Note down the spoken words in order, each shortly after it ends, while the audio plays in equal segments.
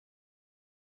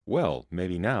Well,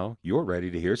 maybe now you're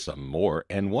ready to hear some more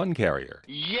N1 carrier.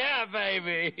 Yeah,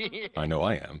 baby! I know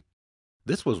I am.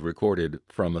 This was recorded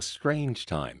from a strange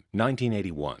time,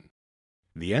 1981.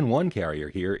 The N1 carrier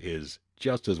here is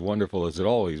just as wonderful as it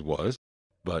always was,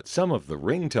 but some of the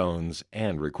ringtones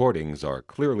and recordings are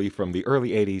clearly from the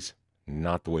early 80s,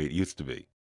 not the way it used to be.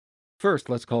 First,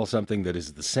 let's call something that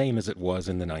is the same as it was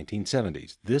in the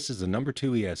 1970s. This is a number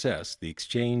 2 ESS. The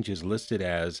exchange is listed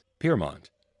as Piermont.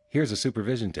 Here's a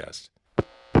supervision test.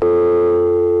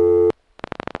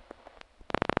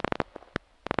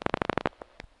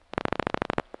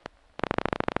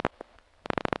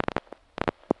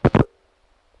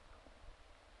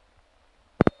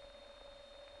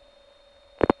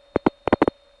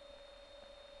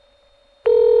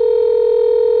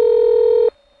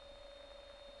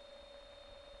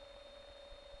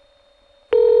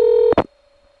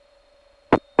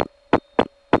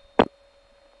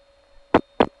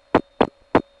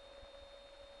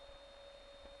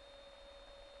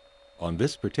 On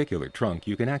this particular trunk,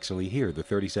 you can actually hear the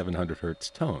 3700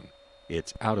 Hz tone.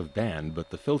 It's out of band, but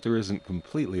the filter isn't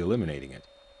completely eliminating it.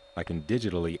 I can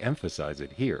digitally emphasize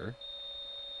it here.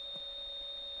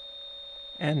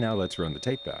 And now let's run the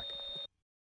tape back.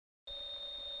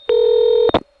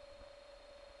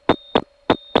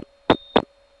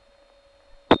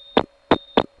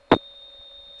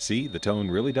 See, the tone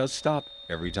really does stop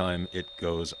every time it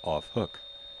goes off hook.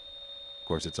 Of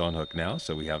course, it's on hook now,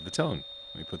 so we have the tone.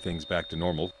 Let me put things back to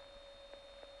normal.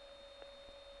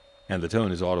 And the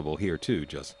tone is audible here too,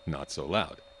 just not so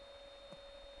loud.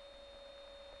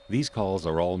 These calls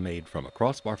are all made from a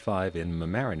Crossbar 5 in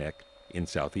Mamaroneck in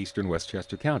southeastern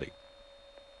Westchester County.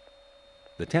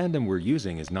 The tandem we're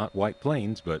using is not White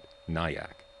Plains, but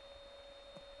Nyack.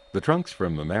 The trunks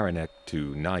from Mamaroneck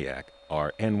to Nyack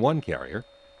are N1 carrier.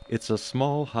 It's a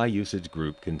small high-usage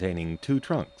group containing 2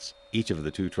 trunks. Each of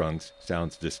the 2 trunks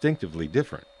sounds distinctively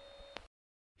different.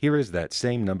 Here is that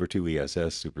same number 2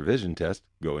 ESS supervision test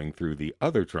going through the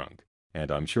other trunk,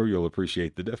 and I'm sure you'll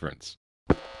appreciate the difference.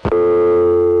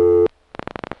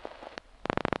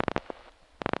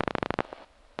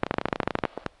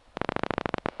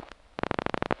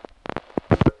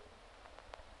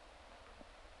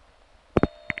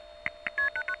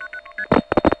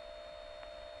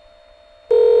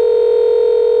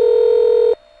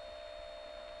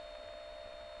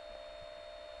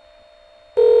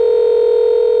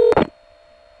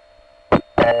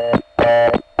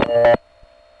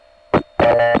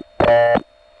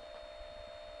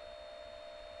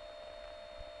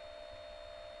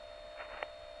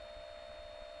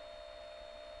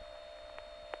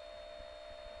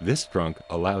 This trunk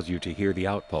allows you to hear the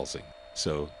outpulsing,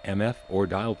 so MF or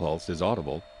dial pulse is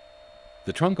audible.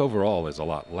 The trunk overall is a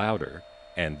lot louder,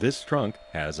 and this trunk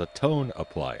has a tone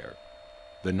applier.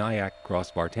 The Nyack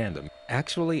Crossbar tandem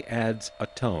actually adds a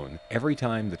tone every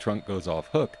time the trunk goes off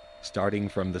hook, starting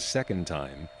from the second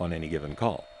time on any given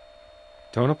call.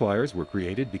 Tone appliers were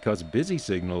created because busy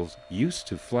signals used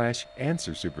to flash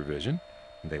answer supervision.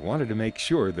 They wanted to make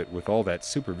sure that with all that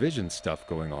supervision stuff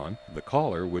going on, the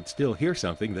caller would still hear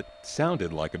something that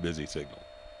sounded like a busy signal.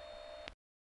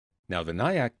 Now, the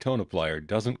Nyack tone applier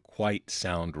doesn't quite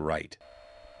sound right.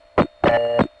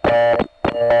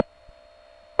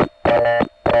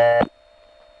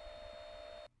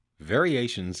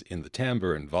 Variations in the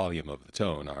timbre and volume of the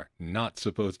tone are not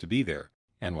supposed to be there.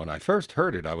 And when I first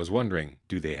heard it, I was wondering,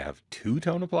 do they have 2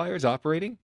 tone appliers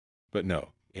operating? But no.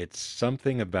 It's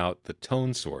something about the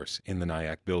tone source in the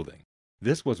Nyack building.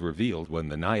 This was revealed when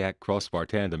the Nyack Crossbar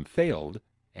tandem failed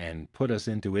and put us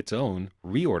into its own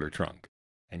reorder trunk.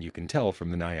 And you can tell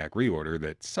from the Nyack reorder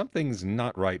that something's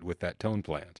not right with that tone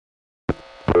plant.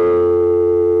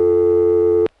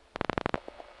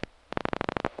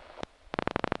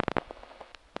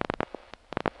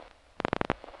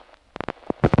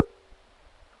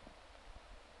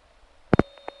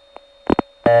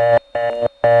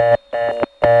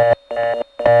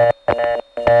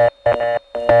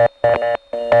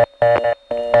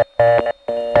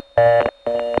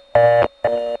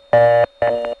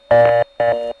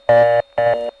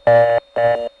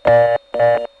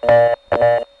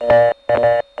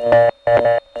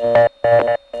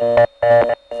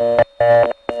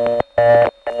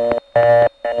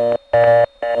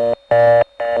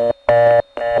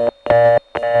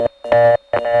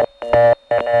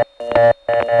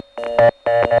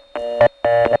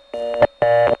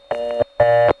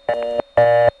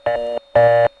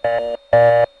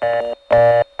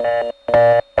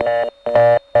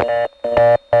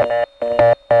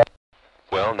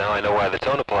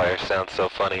 sounds so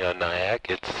funny on Nyack,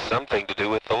 it's something to do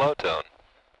with the low tone.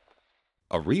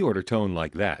 A reorder tone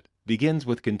like that begins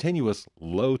with continuous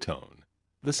low tone,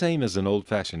 the same as an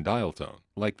old-fashioned dial tone,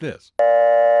 like this.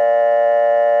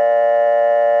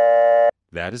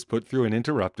 That is put through an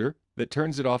interrupter that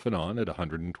turns it off and on at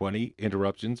 120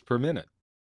 interruptions per minute.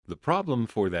 The problem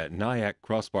for that Nyack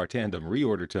Crossbar Tandem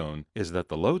reorder tone is that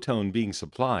the low tone being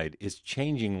supplied is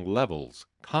changing levels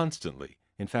constantly.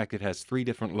 In fact, it has 3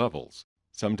 different levels.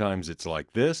 Sometimes it's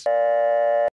like this,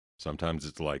 sometimes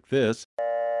it's like this,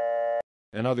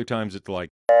 and other times it's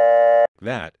like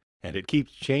that, and it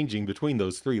keeps changing between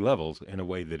those 3 levels in a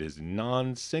way that is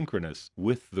non-synchronous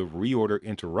with the reorder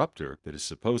interrupter that is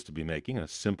supposed to be making a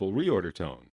simple reorder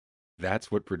tone. That's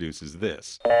what produces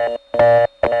this.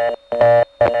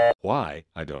 Why,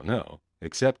 I don't know,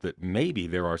 except that maybe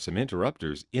there are some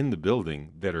interrupters in the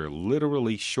building that are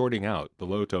literally shorting out the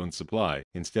low tone supply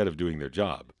instead of doing their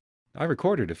job. I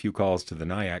recorded a few calls to the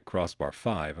Nyack Crossbar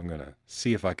 5. I'm going to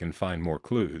see if I can find more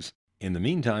clues. In the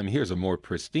meantime, here's a more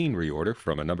pristine reorder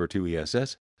from a number 2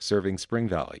 ESS serving Spring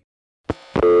Valley.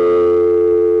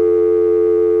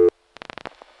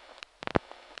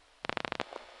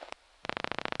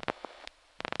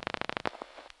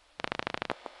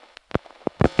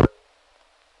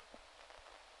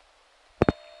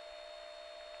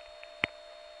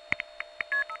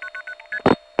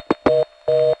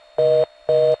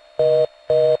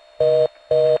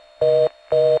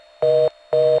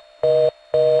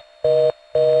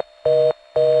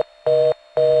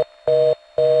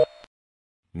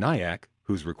 Nyack,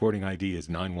 whose recording ID is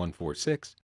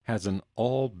 9146, has an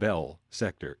all-bell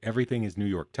sector. Everything is New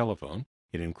York telephone.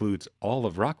 It includes all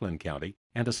of Rockland County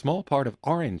and a small part of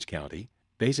Orange County,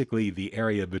 basically the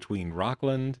area between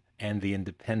Rockland and the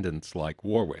Independence like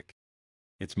Warwick.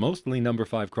 It's mostly number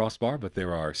 5 crossbar, but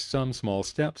there are some small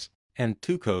steps, and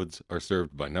 2 codes are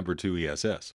served by number 2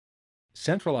 ESS.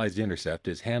 Centralized intercept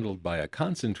is handled by a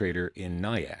concentrator in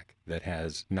Nyack that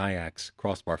has Nyack's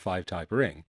crossbar 5 type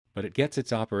ring, but it gets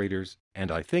its operators,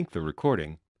 and I think the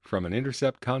recording, from an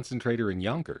intercept concentrator in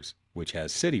Yonkers, which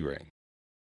has city ring.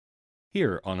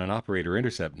 Here, on an operator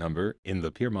intercept number in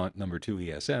the Piermont number 2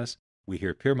 ESS, we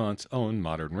hear Piermont's own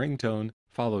modern ringtone,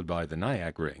 followed by the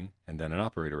Nyack ring, and then an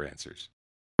operator answers.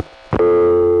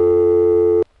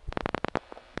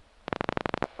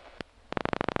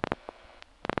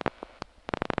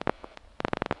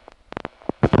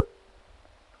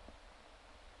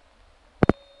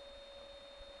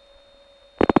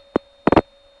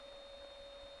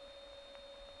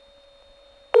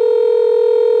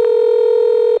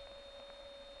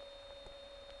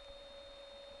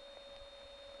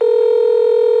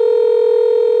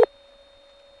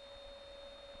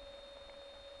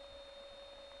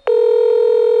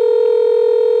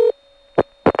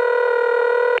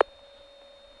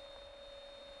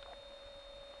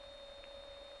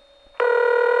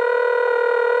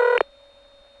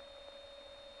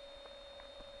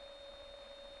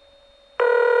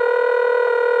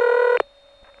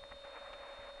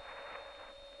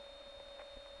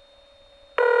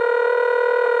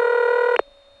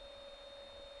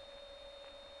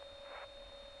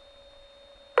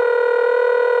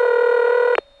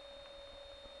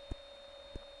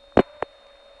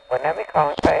 What number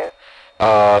calling, please?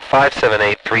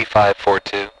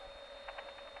 578-3542.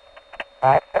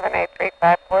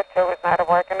 578-3542 is not a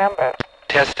working number.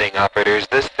 Testing, operator. Is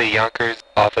this the Yonkers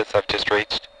office I've just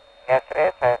reached? Yes, it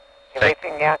is, sir. You're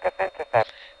reaching Yonkers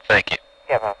Intercept. Thank you.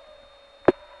 Give up.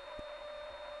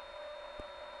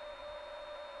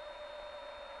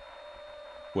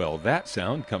 Well, that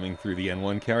sound coming through the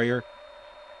N1 carrier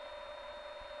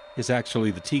is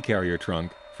actually the T carrier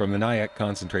trunk from the Nyack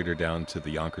concentrator down to the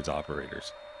Yonkers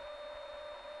operators.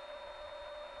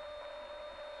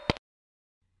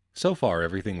 So far,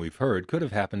 everything we've heard could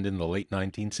have happened in the late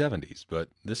 1970s, but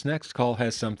this next call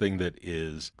has something that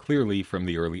is clearly from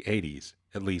the early 80s,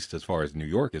 at least as far as New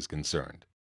York is concerned.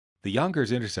 The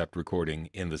Yonkers intercept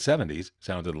recording in the 70s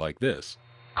sounded like this.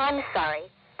 I'm sorry.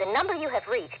 The number you have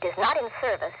reached is not in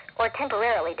service or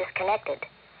temporarily disconnected.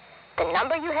 The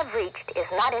number you have reached is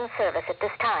not in service at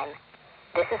this time.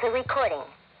 This is a recording.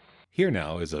 Here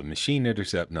now is a machine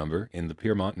intercept number in the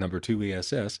Piermont number 2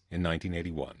 ESS in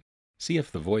 1981. See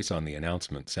if the voice on the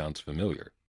announcement sounds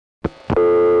familiar.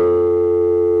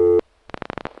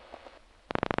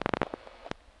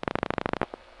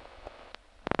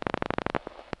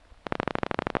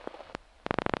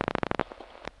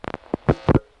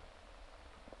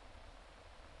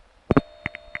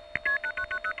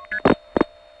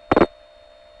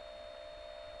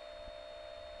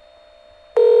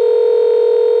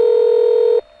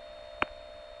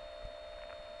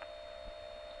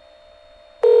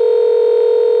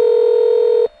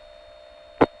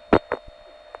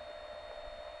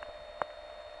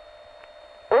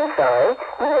 sorry,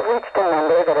 you have reached a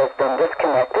number that has been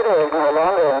disconnected or is no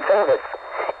longer in service.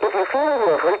 If you feel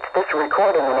you have reached this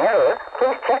recording in error,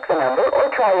 please check the number or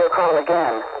try your call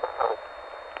again.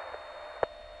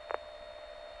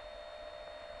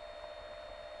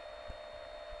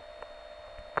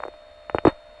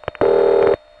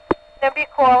 Number you're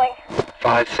calling.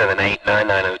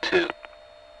 578-9902.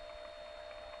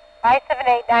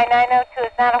 578-9902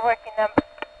 is not a working number.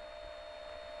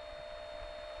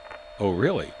 Oh,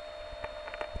 really?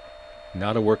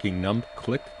 Not a working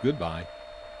click, goodbye.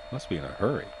 Must be in a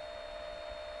hurry.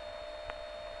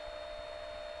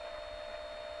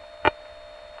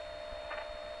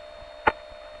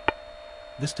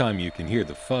 This time you can hear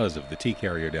the fuzz of the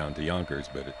T-carrier down to Yonkers,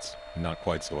 but it's not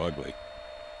quite so ugly.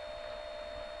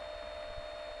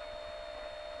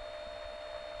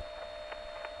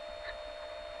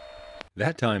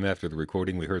 That time after the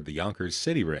recording we heard the Yonkers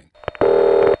city ring.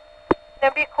 Number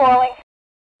you're calling.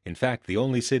 In fact, the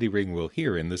only city ring we'll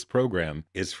hear in this program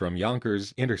is from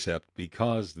Yonkers Intercept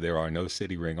because there are no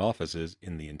city ring offices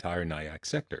in the entire Nyack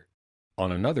sector.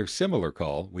 On another similar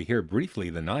call, we hear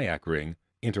briefly the Nyack ring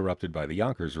interrupted by the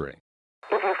Yonkers ring.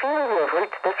 If you feel you have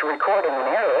reached this recording in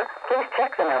error, please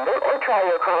check the number or try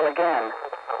your call again.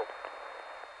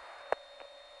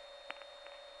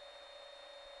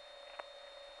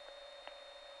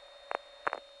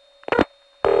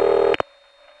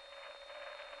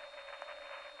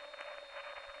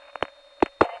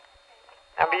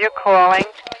 Number you're calling.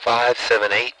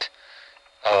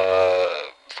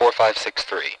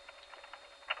 578-4563.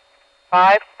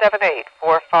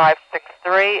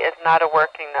 578-4563 is not a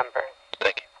working number.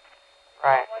 Thank you.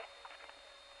 Right.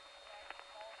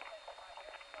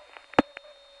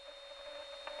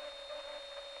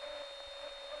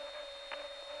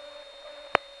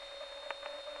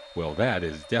 Well, that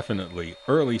is definitely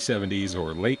early 70s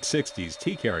or late 60s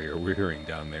T-carrier we're hearing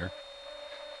down there.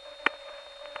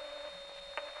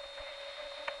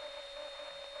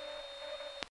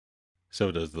 So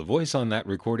does the voice on that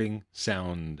recording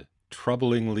sound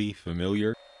troublingly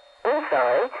familiar? I'm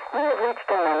sorry, you have reached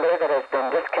a number that has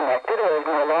been disconnected or is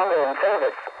no longer in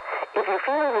service. If you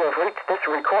feel you have reached this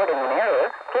recording in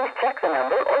error, please check the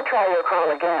number or try your call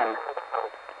again.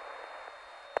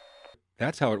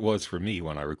 That's how it was for me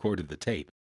when I recorded the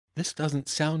tape. This doesn't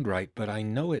sound right, but I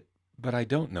know it, but I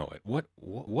don't know it.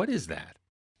 What is that?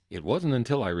 It wasn't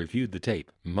until I reviewed the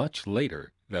tape, much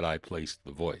later, that I placed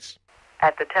the voice.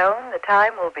 At the tone, the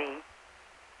time will be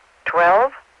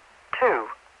 12:02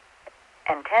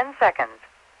 and 10 seconds.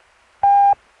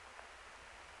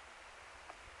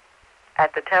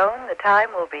 At the tone, the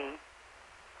time will be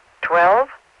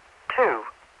 12:02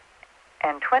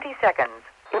 and 20 seconds.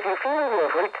 If you feel you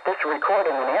have reached this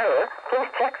recording in error,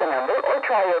 please check the number or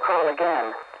try your call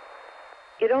again.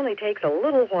 It only takes a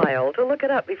little while to look it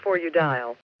up before you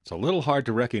dial. It's a little hard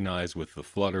to recognize with the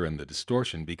flutter and the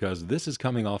distortion because this is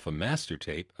coming off a master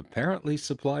tape apparently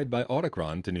supplied by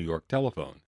Audichron to New York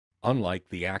Telephone, unlike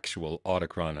the actual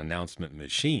Audichron announcement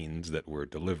machines that were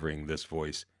delivering this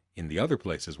voice in the other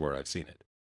places where I've seen it.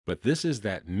 But this is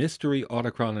that mystery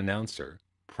Audichron announcer,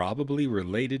 probably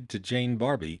related to Jane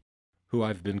Barbie, who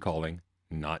I've been calling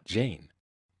Not Jane.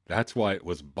 That's why it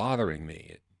was bothering me.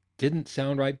 It didn't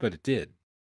sound right, but it did.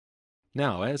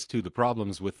 Now, as to the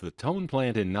problems with the tone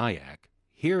plant in Nyack,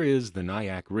 here is the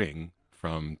Nyack ring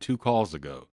from 2 calls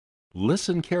ago.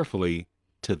 Listen carefully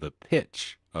to the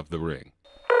pitch of the ring.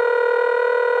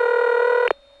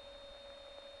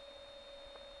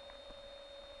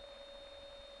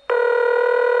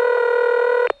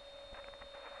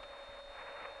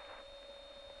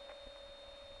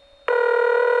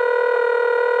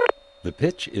 The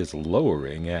pitch is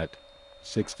lowering at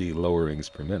 60 lowerings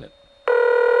per minute.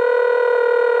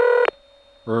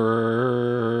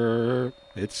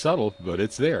 It's subtle, but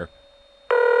it's there.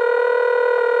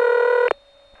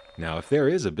 Now, if there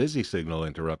is a busy signal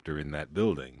interrupter in that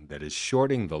building that is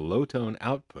shorting the low-tone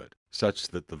output such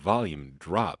that the volume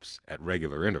drops at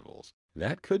regular intervals,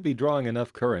 that could be drawing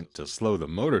enough current to slow the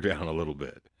motor down a little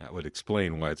bit. That would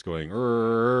explain why it's going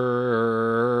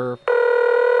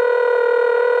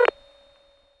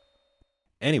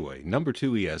Anyway, number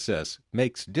 2 ESS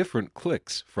makes different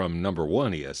clicks from number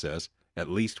 1 ESS, at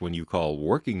least when you call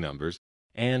working numbers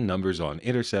and numbers on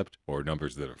intercept or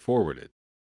numbers that are forwarded.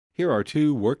 Here are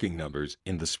 2 working numbers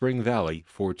in the Spring Valley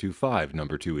 425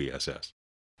 number 2 ESS.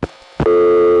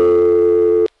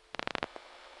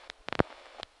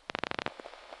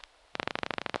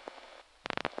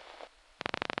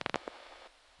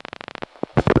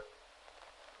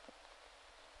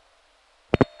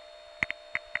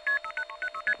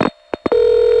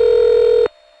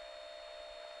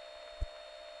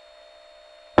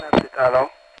 Hello?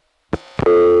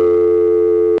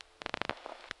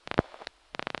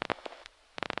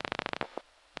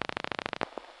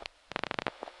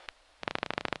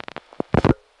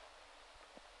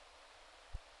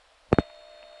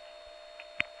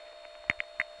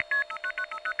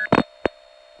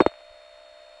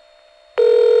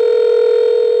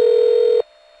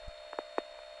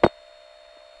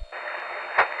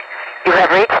 You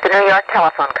have reached the New York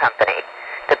Telephone Company.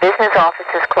 The business office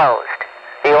is closed.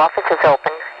 The office is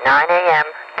open 9 a.m.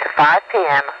 to 5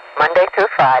 p.m. Monday through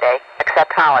Friday,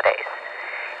 except holidays.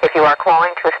 If you are calling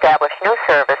to establish new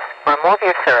service or move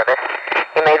your service,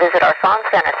 you may visit our phone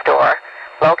center store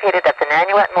located at the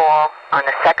Nyack Mall on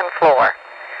the second floor.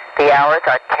 The hours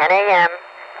are 10 a.m.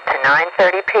 to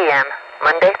 9:30 p.m.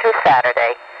 Monday through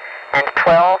Saturday and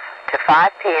 12 to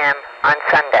 5 p.m. on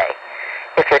Sunday.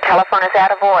 If your telephone is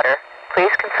out of order,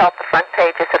 please consult the front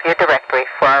pages of your directory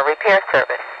for our repair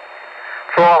service.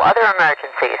 For all other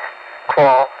emergencies,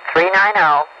 call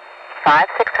 390-5600,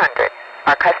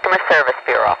 our Customer Service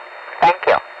Bureau. Thank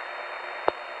you.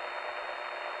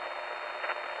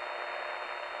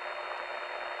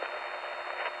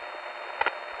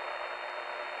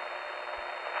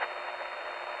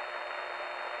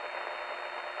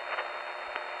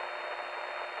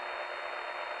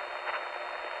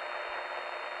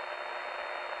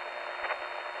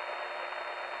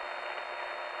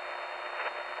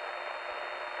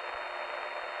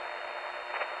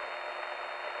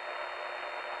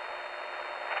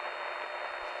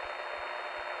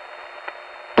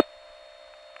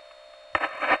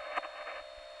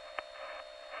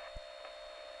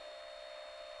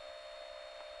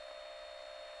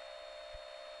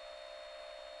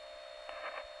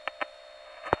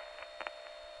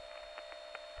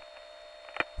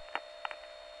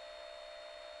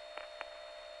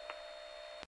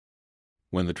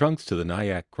 When the trunks to the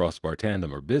Nyack Crossbar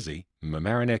tandem are busy,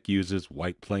 Mamaroneck uses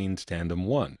White Plains Tandem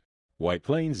 1. White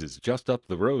Plains is just up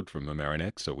the road from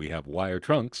Mamaroneck, so we have wire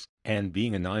trunks, and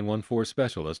being a 914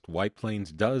 specialist, White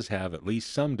Plains does have at least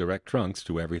some direct trunks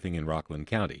to everything in Rockland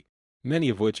County, many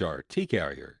of which are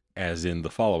T-carrier, as in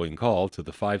the following call to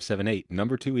the 578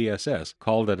 number 2 ESS,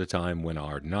 called at a time when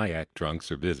our Nyack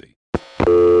trunks are busy.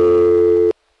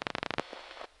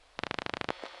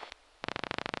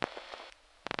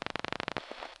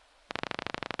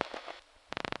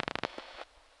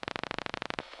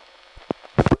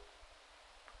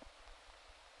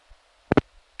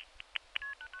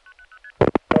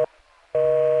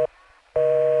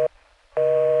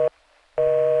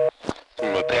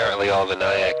 Apparently all the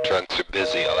Nyack trunks are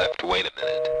busy. I'll have to wait a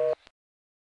minute.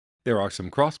 There are some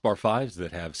Crossbar 5s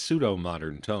that have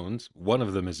pseudo-modern tones. One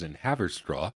of them is in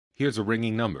Haverstraw. Here's a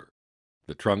ringing number.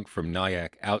 The trunk from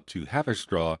Nyack out to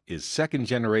Haverstraw is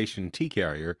second-generation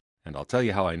T-carrier, and I'll tell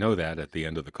you how I know that at the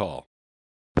end of the call.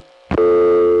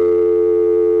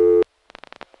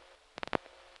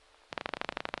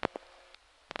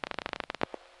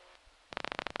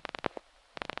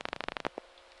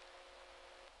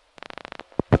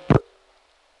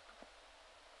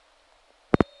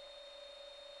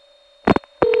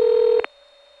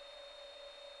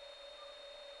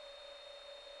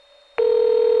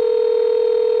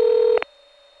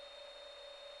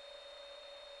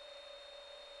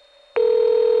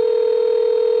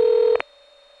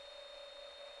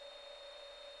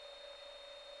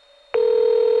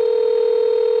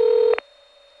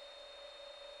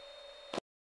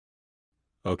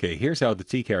 Okay, here's how the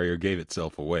T-carrier gave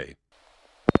itself away.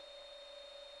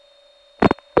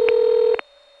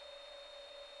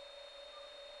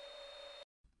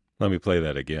 Let me play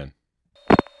that again.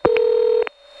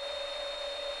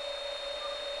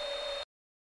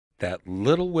 That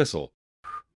little whistle.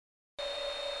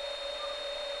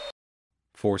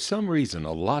 For some reason,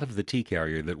 a lot of the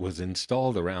T-carrier that was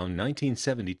installed around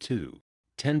 1972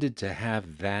 tended to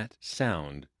have that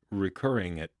sound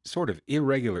recurring at sort of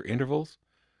irregular intervals.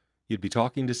 You'd be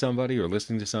talking to somebody or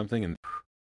listening to something, and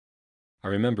I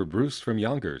remember Bruce from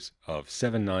Yonkers of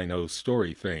 790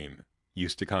 Story fame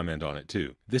used to comment on it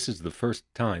too. This is the first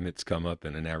time it's come up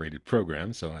in a narrated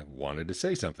program, so I wanted to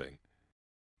say something.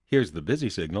 Here's the busy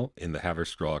signal in the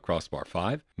Haverstraw Crossbar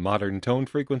 5, modern tone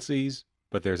frequencies,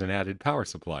 but there's an added power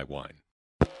supply whine.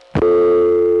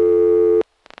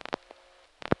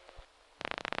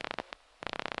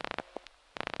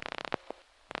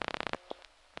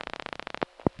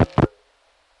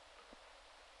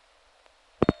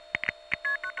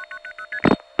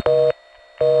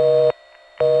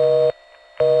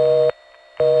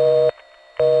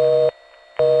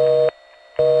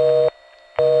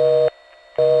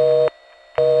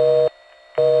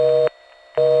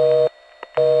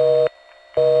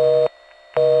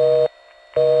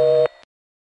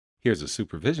 Here's a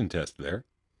supervision test there.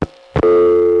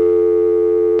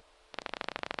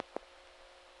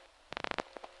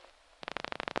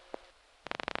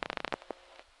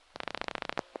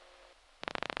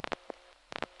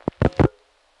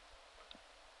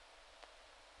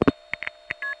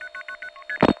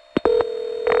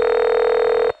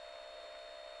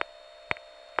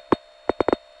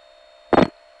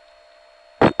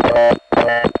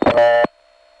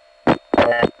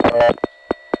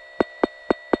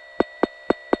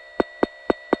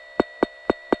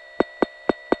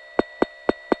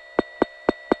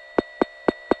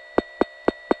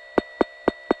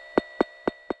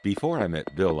 Before I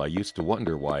met Bill, I used to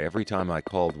wonder why every time I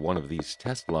called one of these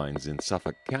test lines in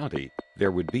Suffolk County,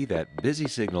 there would be that busy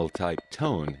signal type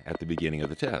tone at the beginning of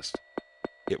the test.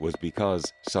 It was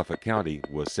because Suffolk County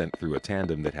was sent through a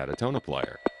tandem that had a tone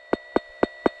applier.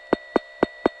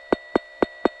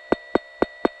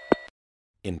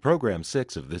 In Program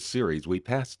 6 of this series, we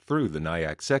passed through the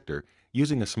Nyack sector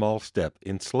using a small step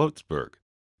in Sloatsburg.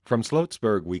 From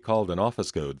Sloatsburg, we called an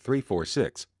office code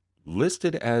 346,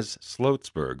 listed as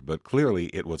Sloatsburg, but clearly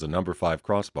it was a number 5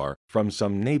 crossbar from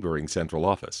some neighboring central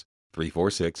office.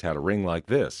 346 had a ring like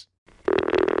this.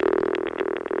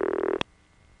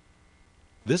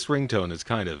 This ringtone is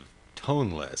kind of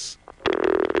toneless,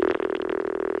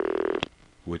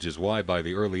 which is why by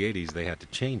the early 80s they had to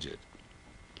change it,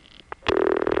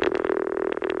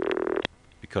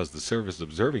 because the service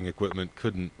observing equipment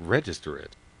couldn't register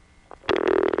it.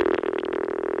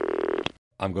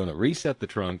 I'm going to reset the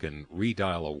trunk and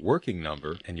redial a working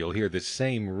number, and you'll hear this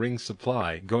same ring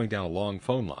supply going down a long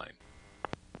phone line.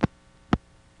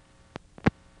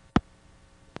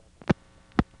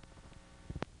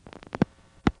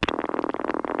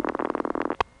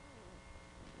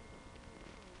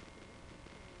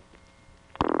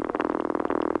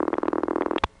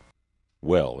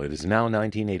 Well, it is now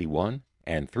 1981,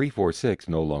 and 346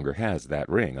 no longer has that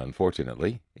ring,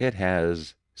 unfortunately. It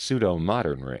has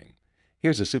pseudo-modern ring.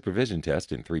 Here's a supervision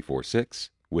test in 346.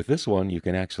 With this one, you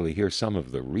can actually hear some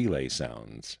of the relay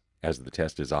sounds as the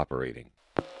test is operating.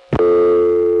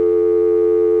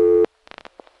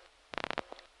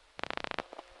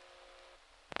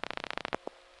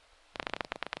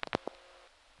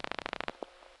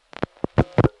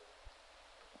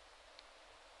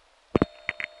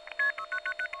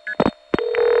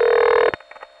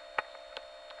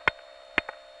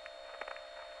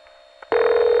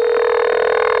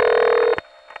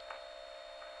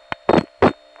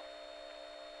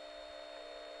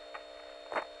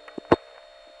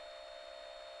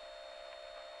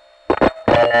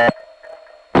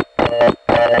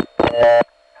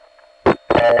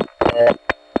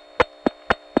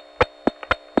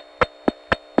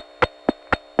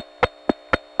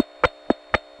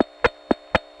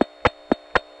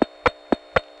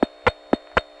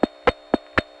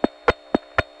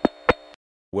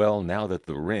 Well, now that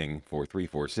the ring for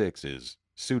 346 is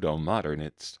pseudo-modern,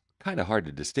 it's kind of hard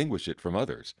to distinguish it from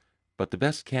others. But the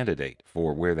best candidate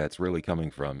for where that's really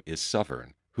coming from is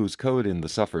Suffern, whose code in the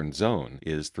Suffern zone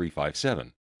is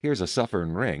 357. Here's a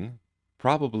Suffern ring,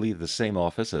 probably the same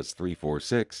office as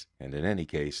 346, and in any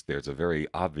case, there's a very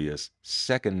obvious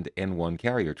second N1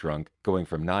 carrier trunk going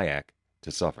from Nyack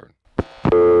to Suffern.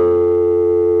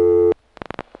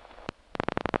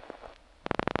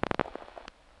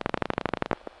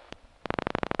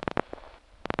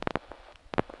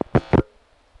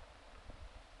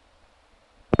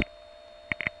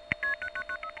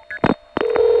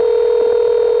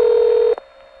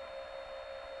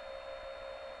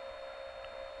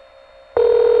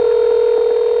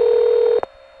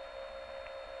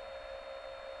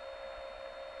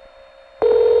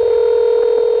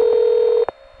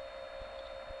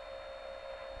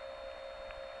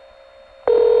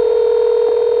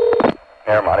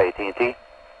 AT&T.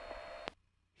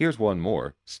 Here's one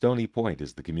more. Stony Point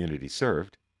is the community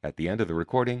served. At the end of the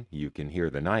recording, you can hear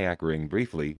the Nyack ring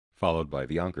briefly, followed by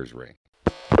the Yonkers ring.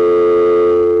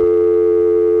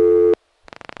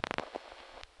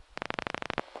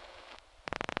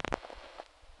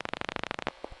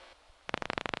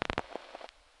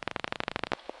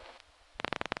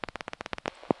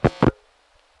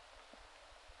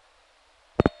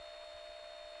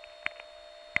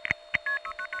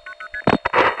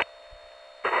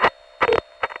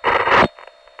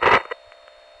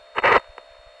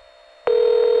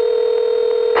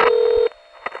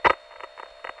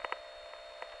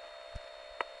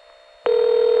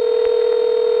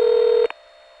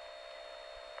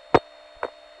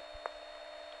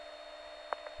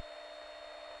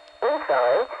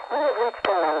 Sorry, you have reached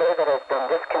a number that has been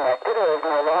disconnected or is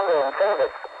no longer in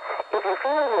service. If If you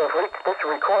feel you have reached this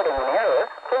recording in error,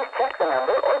 please check the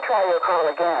number or try your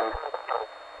call again.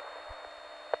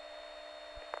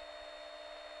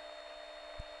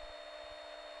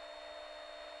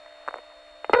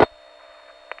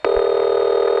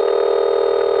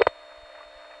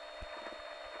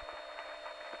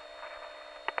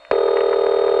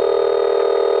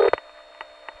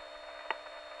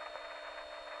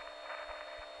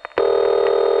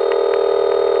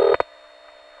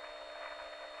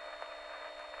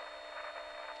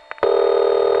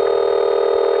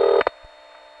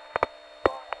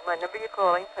 What number you're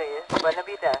calling, please? What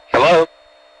number you dialed? Hello?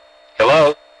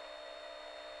 Hello?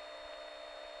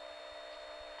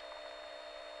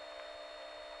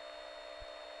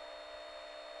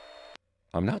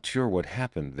 I'm not sure what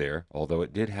happened there, although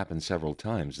it did happen several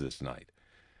times this night.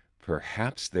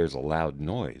 Perhaps there's a loud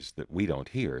noise that we don't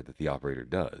hear that the operator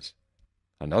does.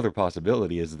 Another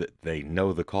possibility is that they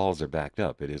know the calls are backed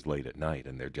up. It is late at night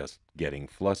and they're just getting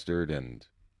flustered and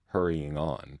hurrying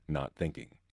on, not thinking.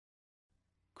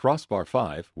 Crossbar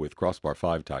 5, with Crossbar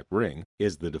 5 type ring,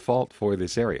 is the default for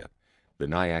this area. The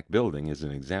Nyack building is an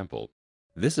example.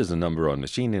 This is a number on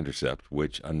machine intercept,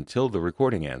 which until the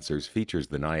recording answers features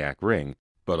the Nyack ring,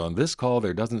 but on this call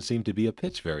there doesn't seem to be a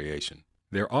pitch variation.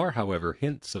 There are, however,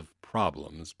 hints of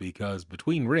problems because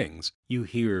between rings you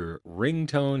hear ring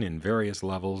tone in various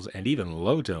levels and even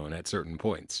low tone at certain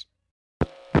points.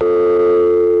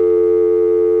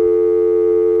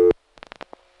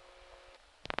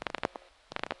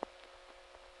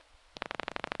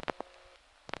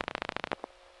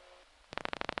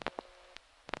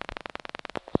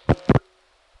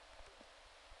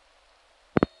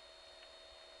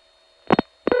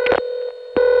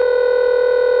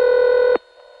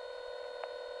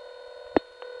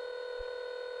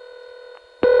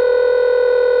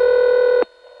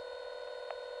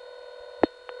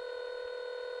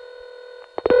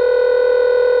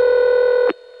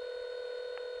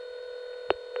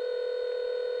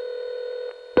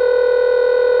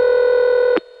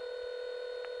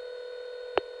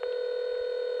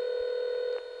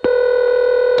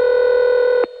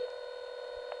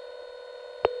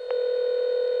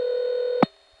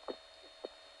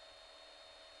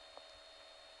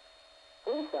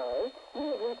 We're sorry, you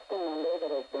have reached a number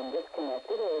that has been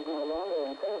disconnected or is no longer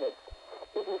in service.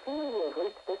 If you feel you have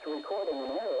reached this recording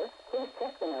in error, please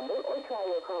check the number or try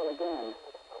your call again.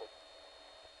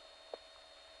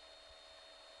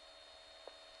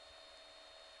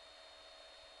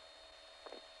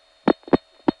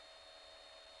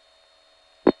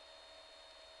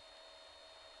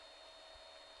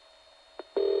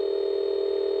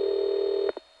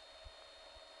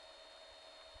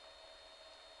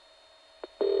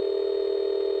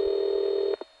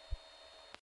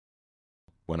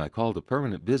 When I called a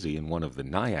permanent busy in one of the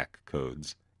Nyack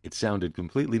codes, it sounded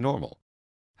completely normal.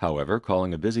 However,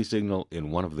 calling a busy signal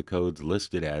in one of the codes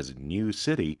listed as New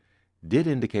City did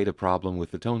indicate a problem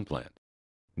with the tone plant.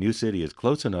 New City is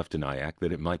close enough to Nyack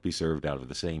that it might be served out of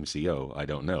the same CO, I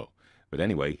don't know. But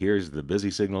anyway, here's the busy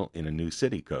signal in a New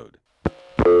City code.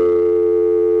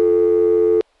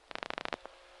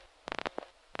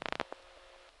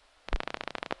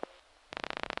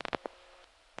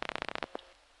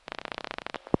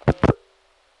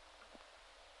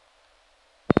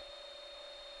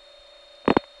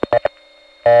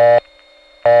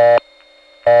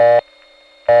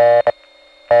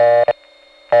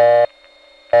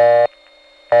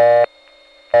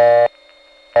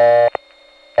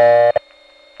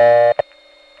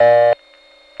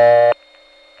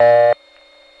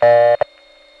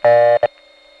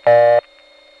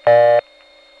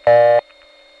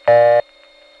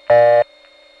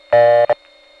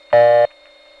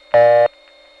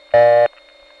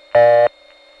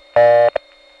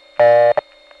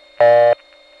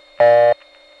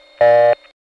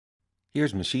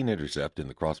 Here's machine intercept in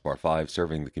the Crossbar 5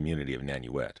 serving the community of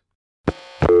Nanuet.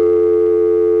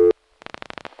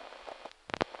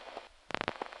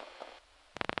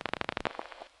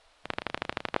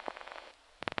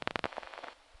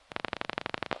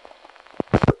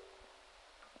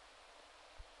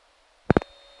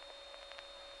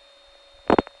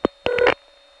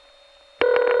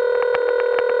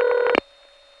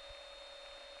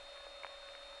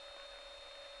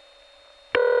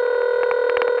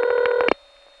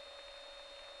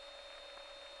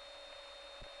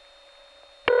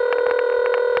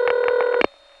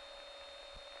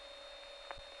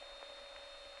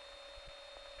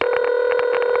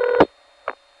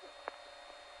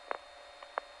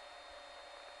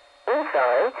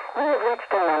 Sorry, you have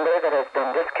reached a number that has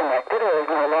been disconnected or is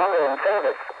no longer in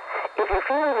service. If you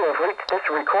feel you have reached this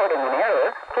recording in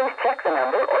error, please check check the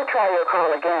number or try your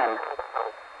call again.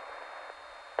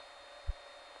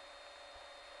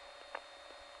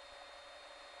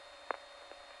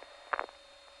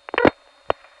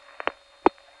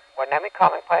 What number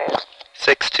calling, please?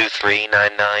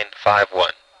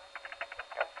 623-9951.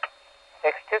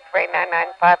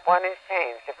 623-9951 is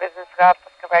changed. The business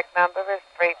office correct number is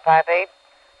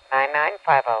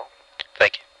 358-9950.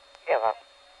 Thank you. You're welcome.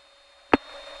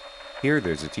 Here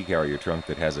there's a T-carrier trunk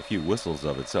that has a few whistles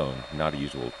of its own, not a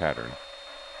usual pattern.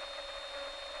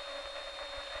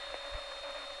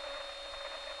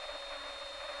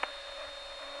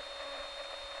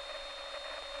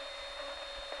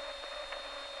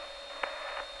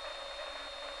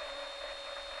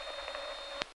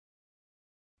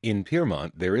 In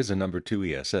Piermont, there is a number 2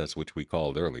 ESS, which we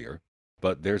called earlier,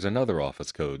 but there's another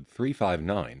office code,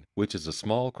 359, which is a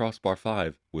small Crossbar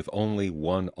 5 with only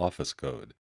one office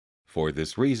code. For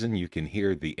this reason, you can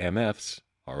hear the MFs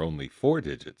are only 4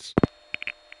 digits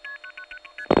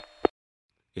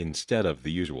instead of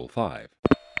the usual 5.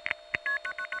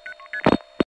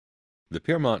 The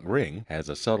Piermont ring has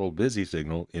a subtle busy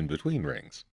signal in between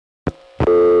rings.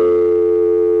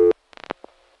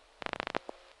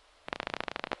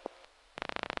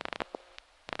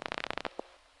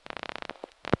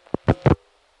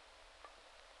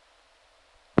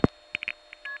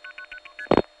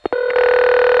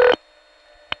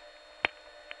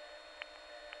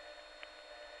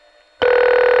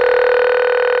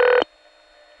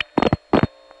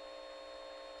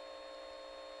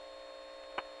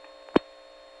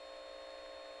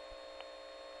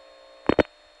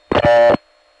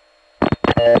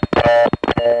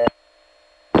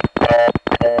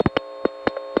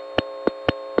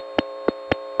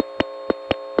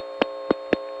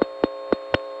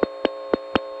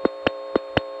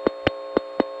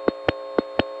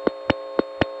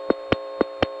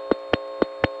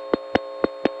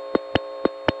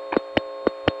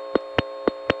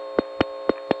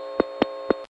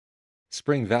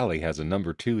 Spring Valley has a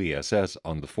number 2 ESS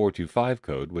on the 425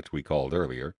 code, which we called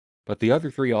earlier, but the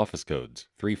other 3 office codes,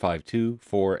 352,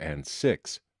 4, and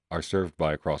 6, are served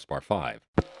by a Crossbar 5.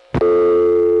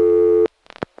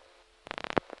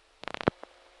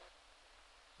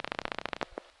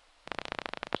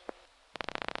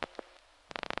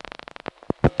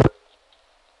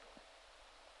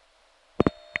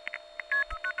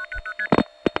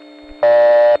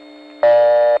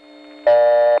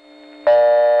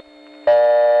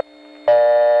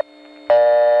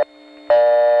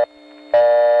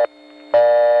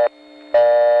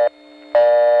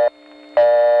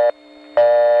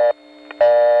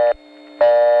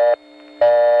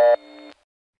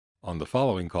 On the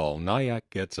following call, Nyack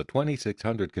gets a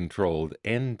 2600 controlled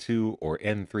N2 or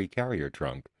N3 carrier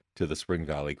trunk to the Spring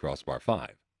Valley Crossbar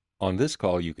 5. On this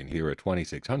call, you can hear a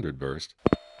 2600 burst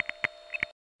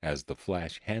as the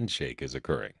flash handshake is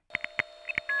occurring.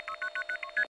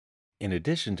 In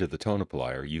addition to the tone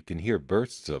applier, you can hear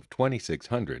bursts of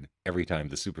 2600 every time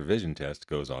the supervision test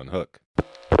goes on hook.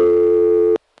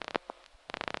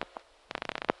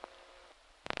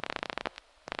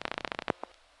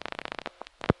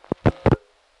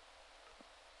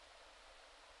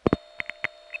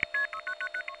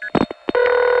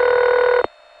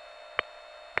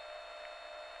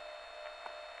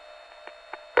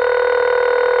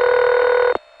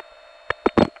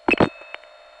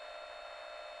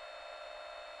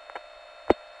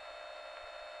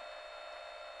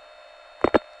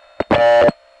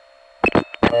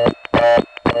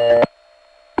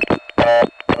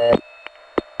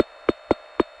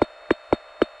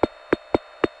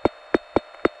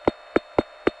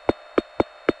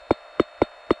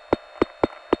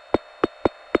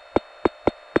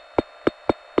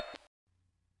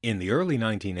 In the early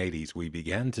 1980s, we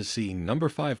began to see number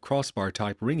 5 Crossbar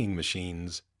type ringing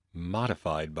machines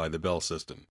modified by the Bell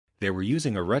system. They were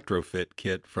using a retrofit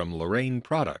kit from Lorraine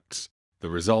Products. The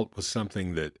result was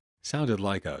something that sounded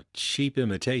like a cheap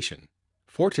imitation.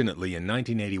 Fortunately, in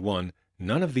 1981,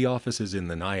 none of the offices in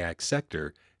the Nyack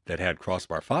sector that had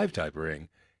Crossbar 5 type ring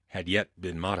had yet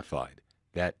been modified.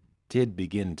 That did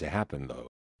begin to happen,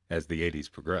 though, as the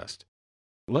 80s progressed.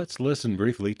 Let's listen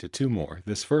briefly to 2 more.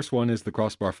 This first one is the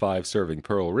Crossbar 5 serving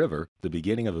Pearl River, the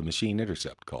beginning of a machine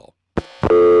intercept call.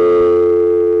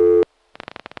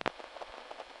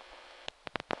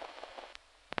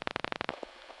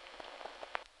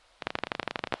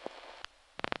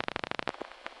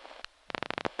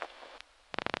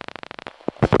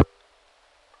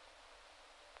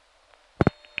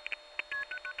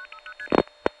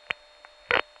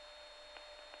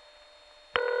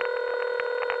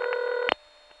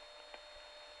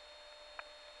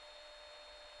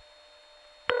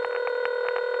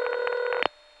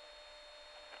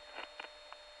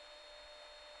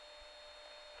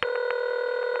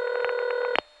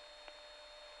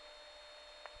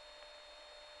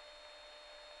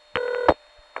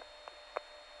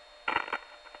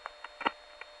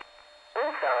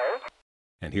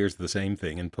 And here's the same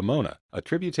thing in Pomona, a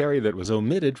tributary that was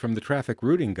omitted from the traffic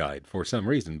routing guide for some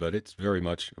reason, but it's very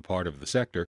much a part of the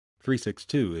sector.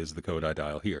 362 is the code I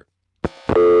dial here.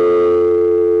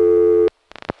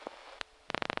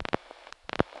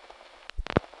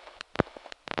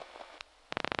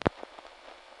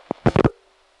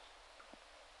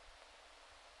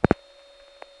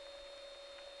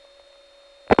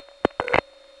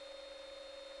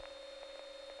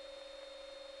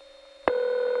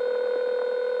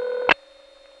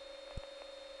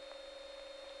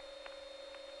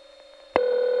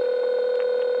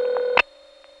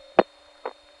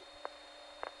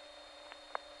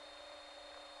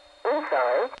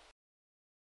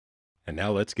 And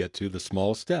now let's get to the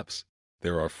small steps.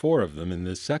 There are 4 of them in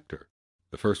this sector.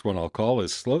 The first one I'll call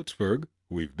is Sloatsburg.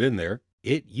 We've been there.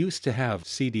 It used to have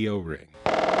CDO ring.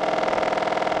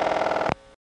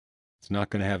 It's not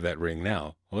going to have that ring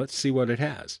now. Let's see what it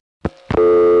has.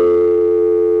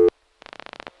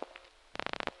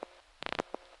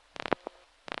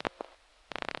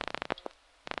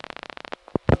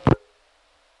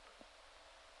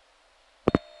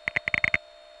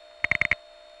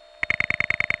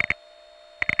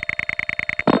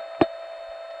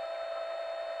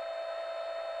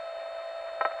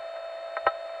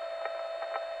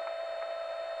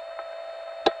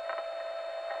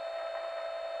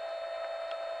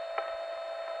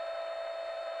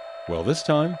 Well, this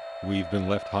time, we've been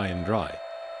left high and dry.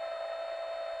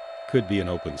 Could be an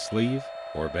open sleeve,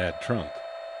 or a bad trunk,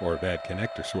 or a bad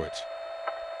connector switch.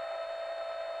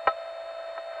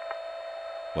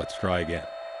 Let's try again.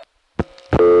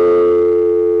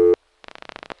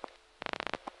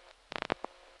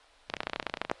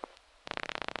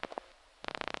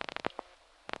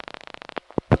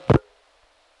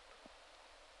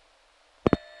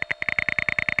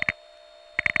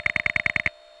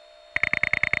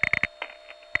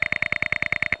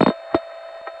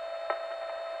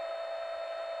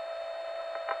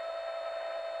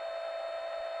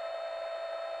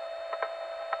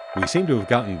 We seem to have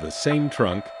gotten the same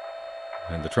trunk,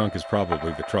 and the trunk is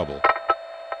probably the trouble.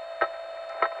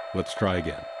 Let's try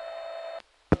again.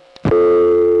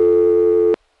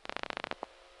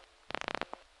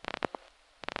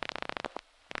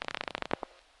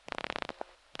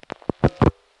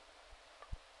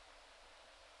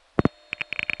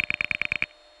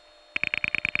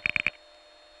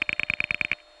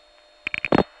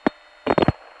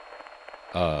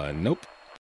 Nope.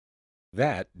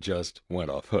 That just went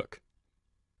off hook.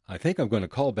 I think I'm going to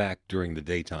call back during the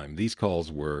daytime. These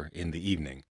calls were in the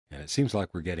evening, and it seems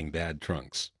like we're getting bad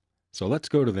trunks. So let's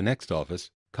go to the next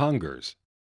office, Congers.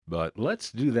 But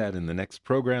let's do that in the next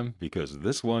program, because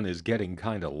this one is getting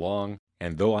kind of long,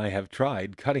 and though I have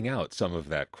tried cutting out some of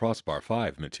that Crossbar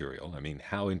 5 material, I mean,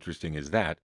 how interesting is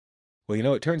that? Well, you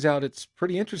know, it turns out it's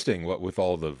pretty interesting, what with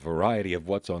all the variety of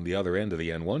what's on the other end of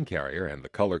the N1 carrier and the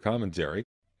color commentary.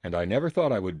 And I never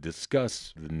thought I would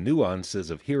discuss the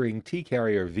nuances of hearing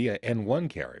T-carrier via N1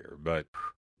 carrier, but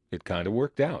it kind of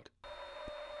worked out.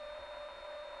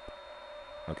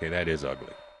 Okay, that is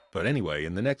ugly. But anyway,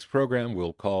 in the next program,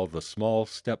 we'll call the small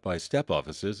step-by-step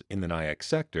offices in the Nyack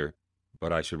sector.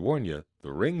 But I should warn you, the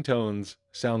ringtones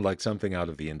sound like something out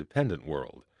of the independent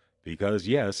world. Because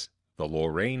yes, the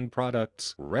Lorraine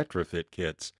Products retrofit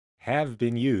kits have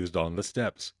been used on the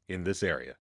steps in this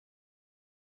area.